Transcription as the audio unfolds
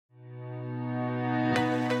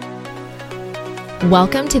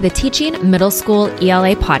Welcome to the Teaching Middle School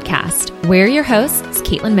ELA podcast. We're your hosts,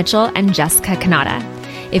 Caitlin Mitchell and Jessica Kanata.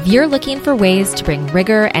 If you're looking for ways to bring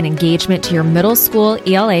rigor and engagement to your middle school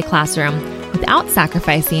ELA classroom without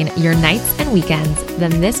sacrificing your nights and weekends,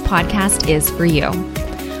 then this podcast is for you.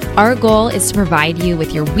 Our goal is to provide you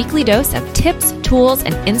with your weekly dose of tips, tools,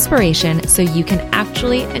 and inspiration so you can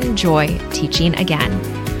actually enjoy teaching again.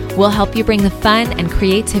 We'll help you bring the fun and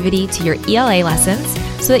creativity to your ELA lessons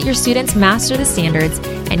so that your students master the standards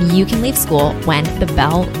and you can leave school when the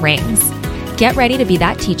bell rings. Get ready to be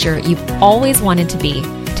that teacher you've always wanted to be,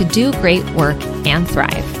 to do great work and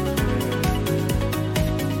thrive.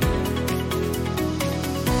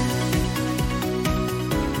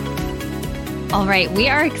 All right, we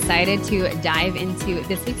are excited to dive into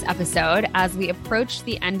this week's episode as we approach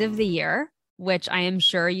the end of the year, which I am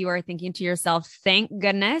sure you are thinking to yourself, thank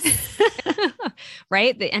goodness,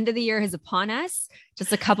 right? The end of the year is upon us,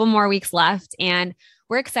 just a couple more weeks left. And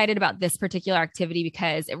we're excited about this particular activity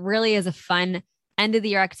because it really is a fun end of the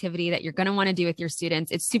year activity that you're going to want to do with your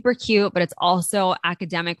students. It's super cute, but it's also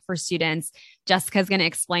academic for students. Jessica's going to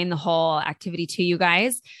explain the whole activity to you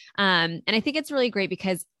guys. And I think it's really great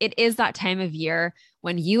because it is that time of year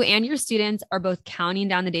when you and your students are both counting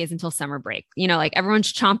down the days until summer break. You know, like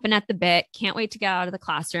everyone's chomping at the bit, can't wait to get out of the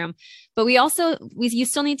classroom. But you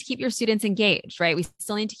still need to keep your students engaged, right? We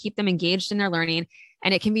still need to keep them engaged in their learning.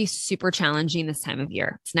 And it can be super challenging this time of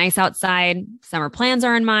year. It's nice outside. Summer plans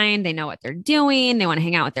are in mind. They know what they're doing. They want to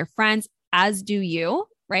hang out with their friends, as do you,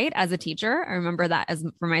 right? As a teacher, I remember that as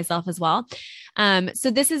for myself as well. So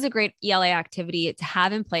this is a great ELA activity to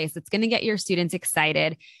have in place. It's going to get your students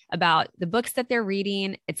excited about the books that they're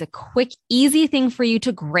reading. It's a quick, easy thing for you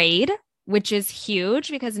to grade, which is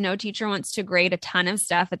huge because no teacher wants to grade a ton of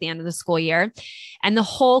stuff at the end of the school year. And the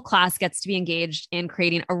whole class gets to be engaged in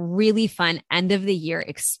creating a really fun end of the year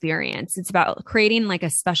experience. It's about creating like a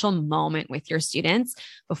special moment with your students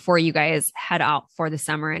before you guys head out for the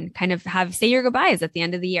summer and kind of say your goodbyes at the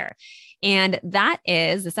end of the year. And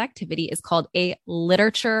this activity is called a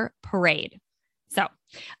literature parade. So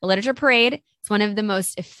a literature parade is one of the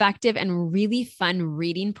most effective and really fun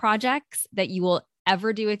reading projects that you will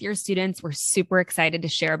ever do with your students. We're super excited to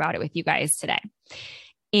share about it with you guys today.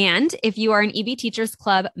 And if you are an EB Teachers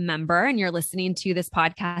Club member and you're listening to this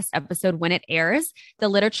podcast episode when it airs, the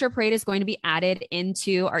literature parade is going to be added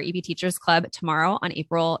into our EB Teachers Club tomorrow on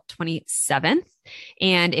April 27th.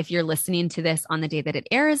 And if you're listening to this on the day that it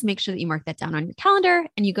airs, make sure that you mark that down on your calendar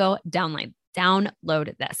and you go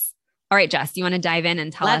download this. All right, Jess, you want to dive in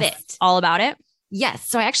and tell us all about it? Yes.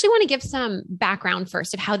 So I actually want to give some background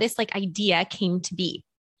first of how this idea came to be.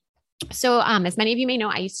 So as many of you may know,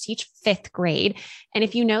 I used to teach fifth grade. And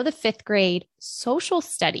if you know the fifth grade social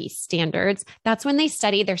studies standards, that's when they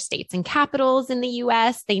study their states and capitals in the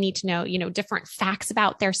US. They need to know, different facts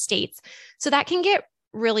about their states. So that can get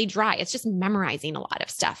really dry. It's just memorizing a lot of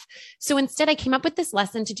stuff. So instead, I came up with this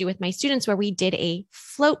lesson to do with my students where we did a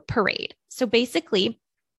float parade. So basically,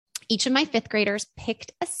 each of my fifth graders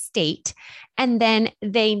picked a state and then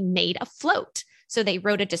they made a float. So they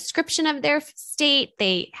wrote a description of their state.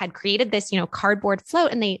 They had created this, cardboard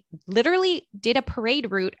float, and they literally did a parade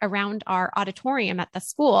route around our auditorium at the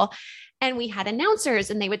school. And we had announcers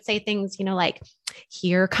and they would say things, like,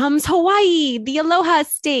 here comes Hawaii, the Aloha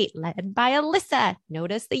state, led by Alyssa.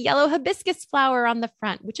 Notice the yellow hibiscus flower on the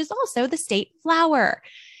front, which is also the state flower.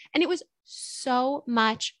 And it was so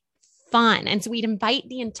much fun. And so we'd invite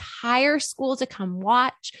the entire school to come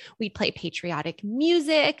watch. We'd play patriotic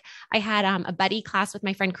music. I had a buddy class with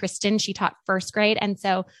my friend Kristen. She taught first grade. And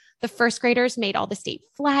so the first graders made all the state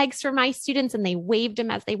flags for my students and they waved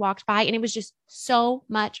them as they walked by. And it was just so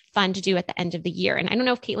much fun to do at the end of the year. And I don't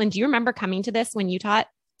know if Caitlin, do you remember coming to this when you taught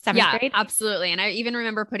seventh grade? Absolutely. And I even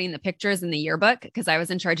remember putting the pictures in the yearbook because I was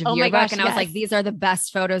in charge of yearbook. I was like, these are the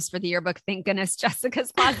best photos for the yearbook. Thank goodness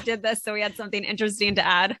Jessica's class did this. So we had something interesting to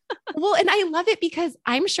add. Well, and I love it because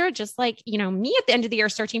I'm sure just like, me at the end of the year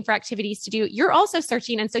searching for activities to do, you're also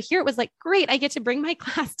searching. And so here it was like, great, I get to bring my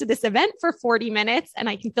class to this event for 40 minutes and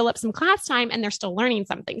I can fill up some class time and they're still learning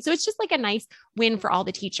something. So it's just like a nice win for all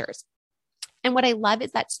the teachers. And what I love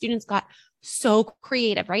is that students got so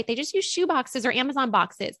creative, right? They just use shoe boxes or Amazon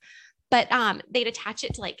boxes, but they'd attach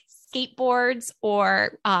it to skateboards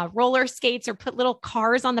or roller skates or put little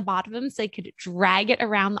cars on the bottom of them so they could drag it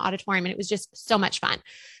around the auditorium. And it was just so much fun.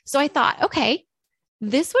 So I thought, okay,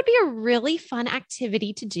 this would be a really fun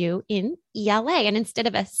activity to do in ELA. And instead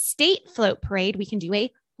of a state float parade, we can do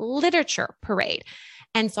a literature parade.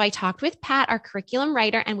 And so I talked with Pat, our curriculum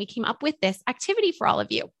writer, and we came up with this activity for all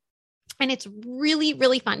of you. And it's really,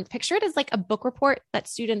 really fun. Picture it as like a book report that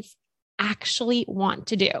students actually want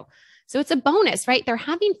to do. So it's a bonus, right? They're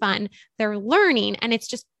having fun, they're learning, and it's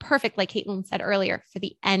just perfect, like Caitlin said earlier, for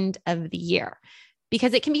the end of the year,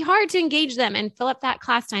 because it can be hard to engage them and fill up that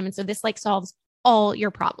class time. And so this like solves all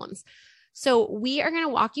your problems. So we are going to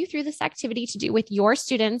walk you through this activity to do with your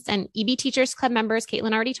students and EB Teachers Club members.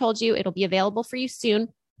 Caitlin already told you it'll be available for you soon.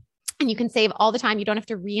 And you can save all the time. You don't have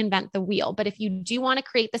to reinvent the wheel. But if you do want to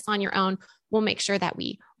create this on your own, we'll make sure that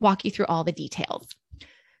we walk you through all the details.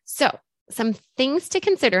 So some things to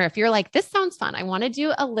consider if you're like, this sounds fun, I want to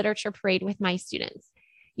do a literature parade with my students.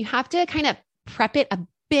 You have to kind of prep it a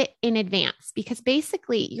bit in advance, because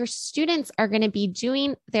basically your students are going to be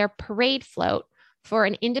doing their parade float for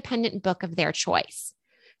an independent book of their choice.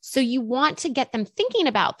 So you want to get them thinking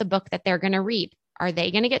about the book that they're going to read. Are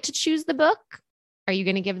they going to get to choose the book? Are you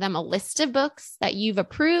going to give them a list of books that you've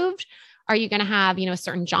approved? Are you going to have, a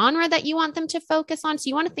certain genre that you want them to focus on? So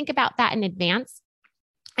you want to think about that in advance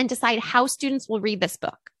and decide how students will read this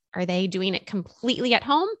book. Are they doing it completely at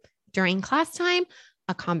home during class time?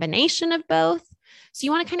 A combination of both? So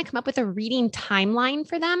you want to kind of come up with a reading timeline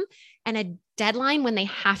for them and a deadline when they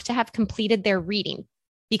have to have completed their reading,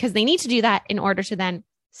 because they need to do that in order to then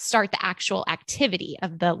start the actual activity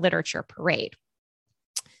of the literature parade.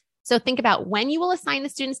 So think about when you will assign the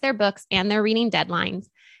students their books and their reading deadlines.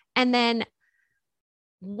 And then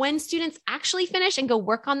when students actually finish and go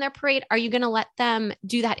work on their parade, are you going to let them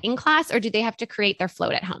do that in class, or do they have to create their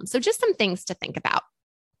float at home? So just some things to think about.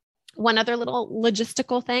 One other little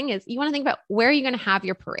logistical thing is you want to think about where are you going to have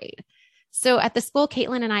your parade? So at the school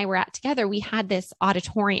Caitlin and I were at together, we had this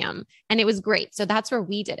auditorium and it was great. So that's where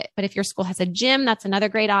we did it. But if your school has a gym, that's another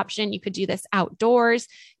great option. You could do this outdoors.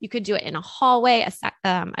 You could do it in a hallway,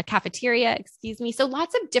 a cafeteria, So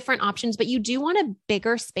lots of different options, but you do want a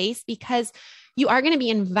bigger space because you are going to be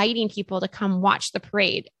inviting people to come watch the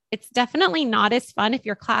parade. It's definitely not as fun if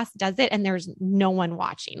your class does it and there's no one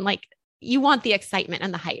watching. Like, you want the excitement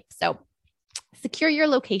and the hype. So secure your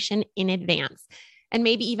location in advance and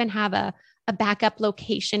maybe even have a backup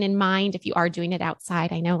location in mind if you are doing it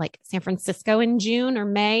outside. I know like San Francisco in June or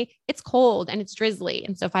May, it's cold and it's drizzly.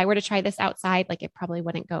 And so if I were to try this outside, like it probably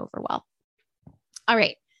wouldn't go over well. All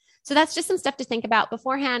right. So that's just some stuff to think about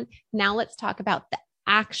beforehand. Now let's talk about the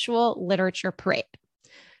actual literature parade.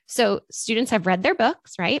 So students have read their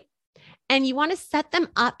books, right? And you want to set them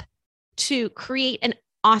up to create an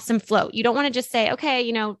awesome float. You don't want to just say,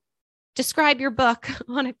 okay, describe your book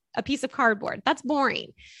on a piece of cardboard. That's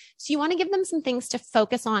boring. So you want to give them some things to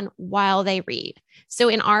focus on while they read. So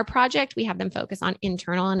in our project, we have them focus on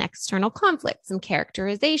internal and external conflicts and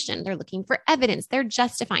characterization. They're looking for evidence. They're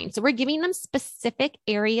justifying. So we're giving them specific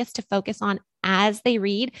areas to focus on as they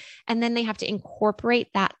read, and then they have to incorporate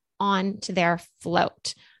that onto their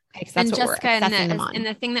float. Okay, so that's and what Jessica, we're assessing them on. And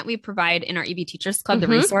the thing that we provide in our EB Teachers Club, the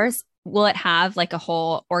resource, will it have like a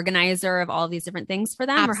whole organizer of all of these different things for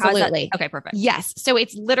them? Absolutely. Or how is that? Okay, perfect. Yes. So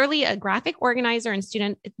it's literally a graphic organizer and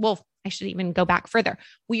student. Well, I should even go back further.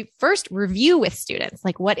 We first review with students,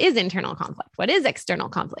 like what is internal conflict? What is external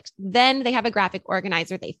conflict? Then they have a graphic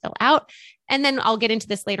organizer they fill out. And then I'll get into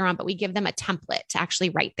this later on, but we give them a template to actually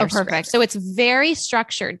write their script. So it's very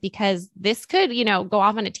structured because this could, go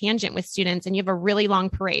off on a tangent with students and you have a really long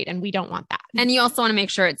parade and we don't want that. And you also want to make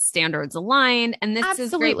sure it's standards aligned. And this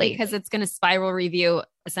is great because it's going to spiral review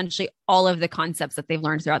essentially all of the concepts that they've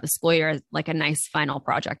learned throughout the school year as like a nice final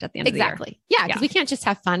project at the end of the year. Exactly. Yeah. Because we can't just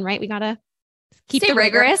have fun, right? We got to keep it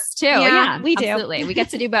rigorous too. Yeah, we do. Absolutely. We get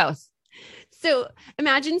to do both. So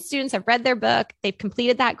imagine students have read their book, they've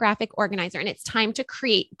completed that graphic organizer, and it's time to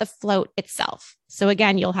create the float itself. So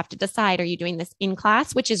again, you'll have to decide, are you doing this in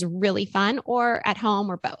class, which is really fun, or at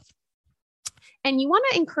home, or both? And you want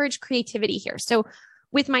to encourage creativity here. So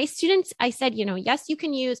with my students, I said, yes, you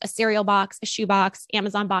can use a cereal box, a shoe box,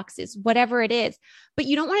 Amazon boxes, whatever it is, but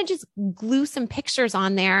you don't want to just glue some pictures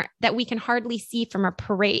on there that we can hardly see from a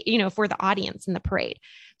parade, for the audience in the parade.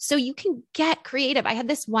 So you can get creative. I had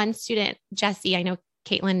this one student, Jessie, I know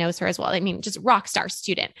Caitlin knows her as well. I mean, just rock star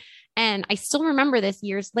student. And I still remember this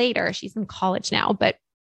years later. She's in college now, but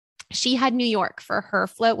she had New York for her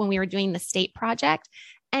float when we were doing the state project.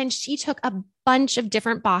 And she took a bunch of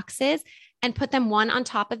different boxes and put them one on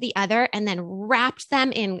top of the other and then wrapped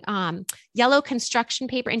them in yellow construction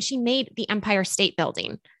paper. And she made the Empire State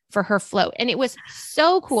Building for her float. And it was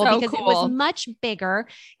so cool because it was much bigger.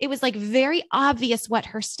 It was like very obvious what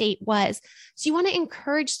her state was. So you want to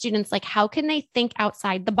encourage students, like, how can they think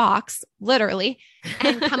outside the box, literally,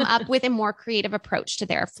 and come up with a more creative approach to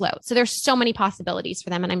their float? So there's so many possibilities for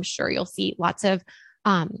them. And I'm sure you'll see lots of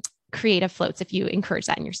creative floats if you encourage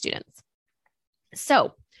that in your students.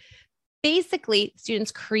 So basically,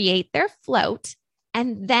 students create their float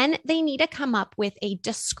And then they need to come up with a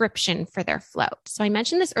description for their float. So I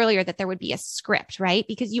mentioned this earlier that there would be a script, right?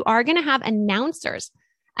 Because you are going to have announcers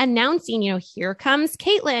announcing, here comes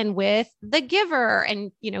Caitlin with The Giver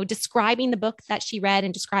and, describing the book that she read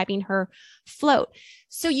and describing her float.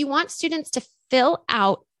 So you want students to fill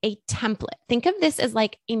out a template. Think of this as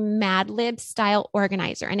like a Mad Lib style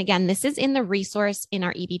organizer. And again, this is in the resource in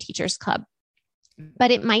our EB Teachers Club,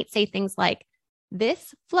 but it might say things like,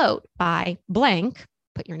 this float by blank,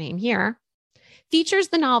 put your name here, features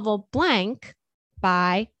the novel blank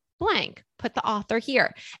by blank, put the author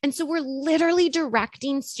here. And so we're literally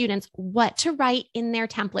directing students what to write in their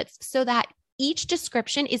templates so that each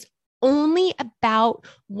description is only about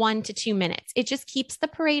 1 to 2 minutes. It just keeps the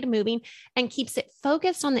parade moving and keeps it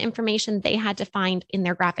focused on the information they had to find in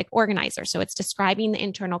their graphic organizer. So it's describing the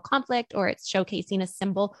internal conflict, or it's showcasing a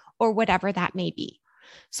symbol, or whatever that may be.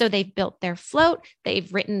 So they've built their float,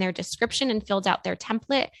 they've written their description and filled out their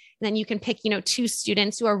template. And then you can pick, 2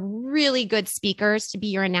 students who are really good speakers to be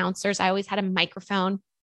your announcers. I always had a microphone,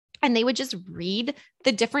 and they would just read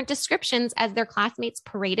the different descriptions as their classmates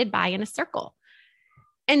paraded by in a circle.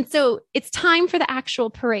 And so it's time for the actual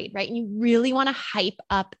parade, right? And you really want to hype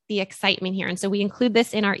up the excitement here. And so we include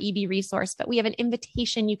this in our EB resource, but we have an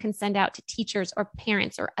invitation you can send out to teachers or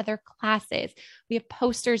parents or other classes. We have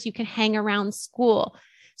posters you can hang around school.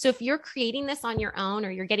 So if you're creating this on your own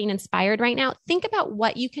or you're getting inspired right now, think about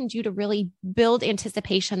what you can do to really build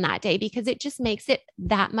anticipation that day, because it just makes it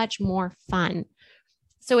that much more fun.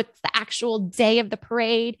 So it's the actual day of the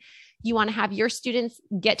parade. You want to have your students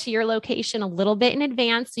get to your location a little bit in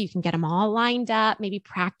advance so you can get them all lined up, maybe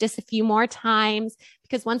practice a few more times,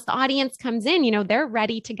 because once the audience comes in, they're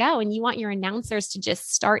ready to go, and you want your announcers to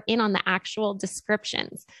just start in on the actual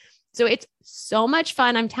descriptions. So it's so much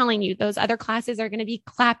fun. I'm telling you, those other classes are going to be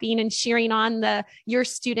clapping and cheering on your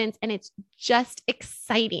students, and it's just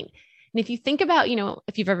exciting. And if you think about,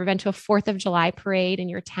 if you've ever been to a 4th of July parade in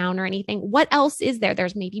your town or anything, what else is there?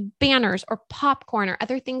 There's maybe banners or popcorn or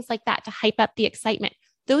other things like that to hype up the excitement.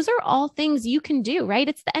 Those are all things you can do, right?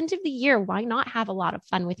 It's the end of the year. Why not have a lot of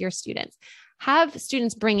fun with your students? Have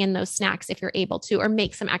students bring in those snacks if you're able to, or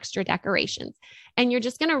make some extra decorations. And you're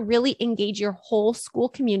just going to really engage your whole school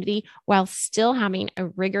community while still having a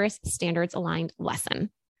rigorous standards aligned lesson.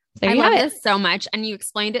 I love this so much. And you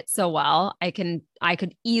explained it so well. I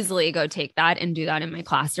could easily go take that and do that in my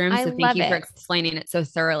classroom. So thank you for explaining it so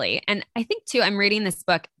thoroughly. And I think too, I'm reading this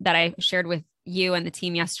book that I shared with you and the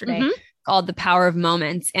team yesterday called The Power of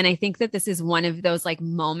Moments. And I think that this is one of those like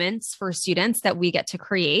moments for students that we get to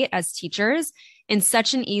create as teachers in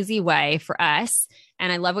such an easy way for us.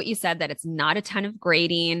 And I love what you said, that it's not a ton of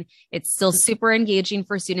grading. It's still super engaging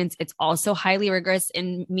for students. It's also highly rigorous,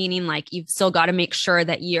 in meaning like you've still got to make sure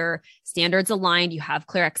that your standards aligned, you have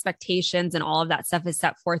clear expectations, and all of that stuff is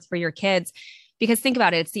set forth for your kids. Because think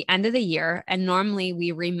about it, it's the end of the year, and normally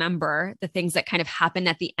we remember the things that kind of happen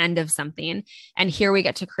at the end of something. And here we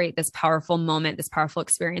get to create this powerful moment, this powerful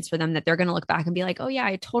experience for them that they're going to look back and be like, oh yeah,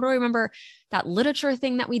 I totally remember that literature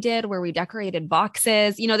thing that we did where we decorated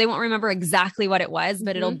boxes. They won't remember exactly what it was,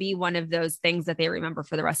 but it'll be one of those things that they remember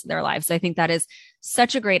for the rest of their lives. So I think that is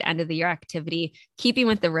such a great end of the year activity, keeping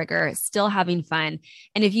with the rigor, still having fun.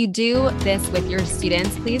 And if you do this with your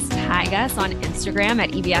students, please tag us on Instagram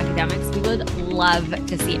at EB Academics. We would love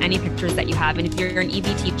to see any pictures that you have. And if you're an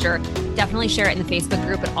EB teacher, definitely share it in the Facebook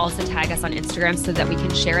group, but also tag us on Instagram so that we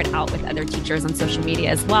can share it out with other teachers on social media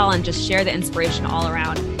as well, and just share the inspiration all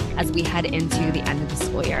around as we head into the end of the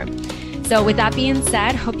school year. So with that being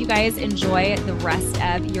said, hope you guys enjoy the rest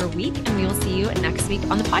of your week, and we will see you next week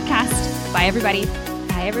on the podcast. Bye, everybody.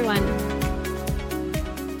 Bye, everyone.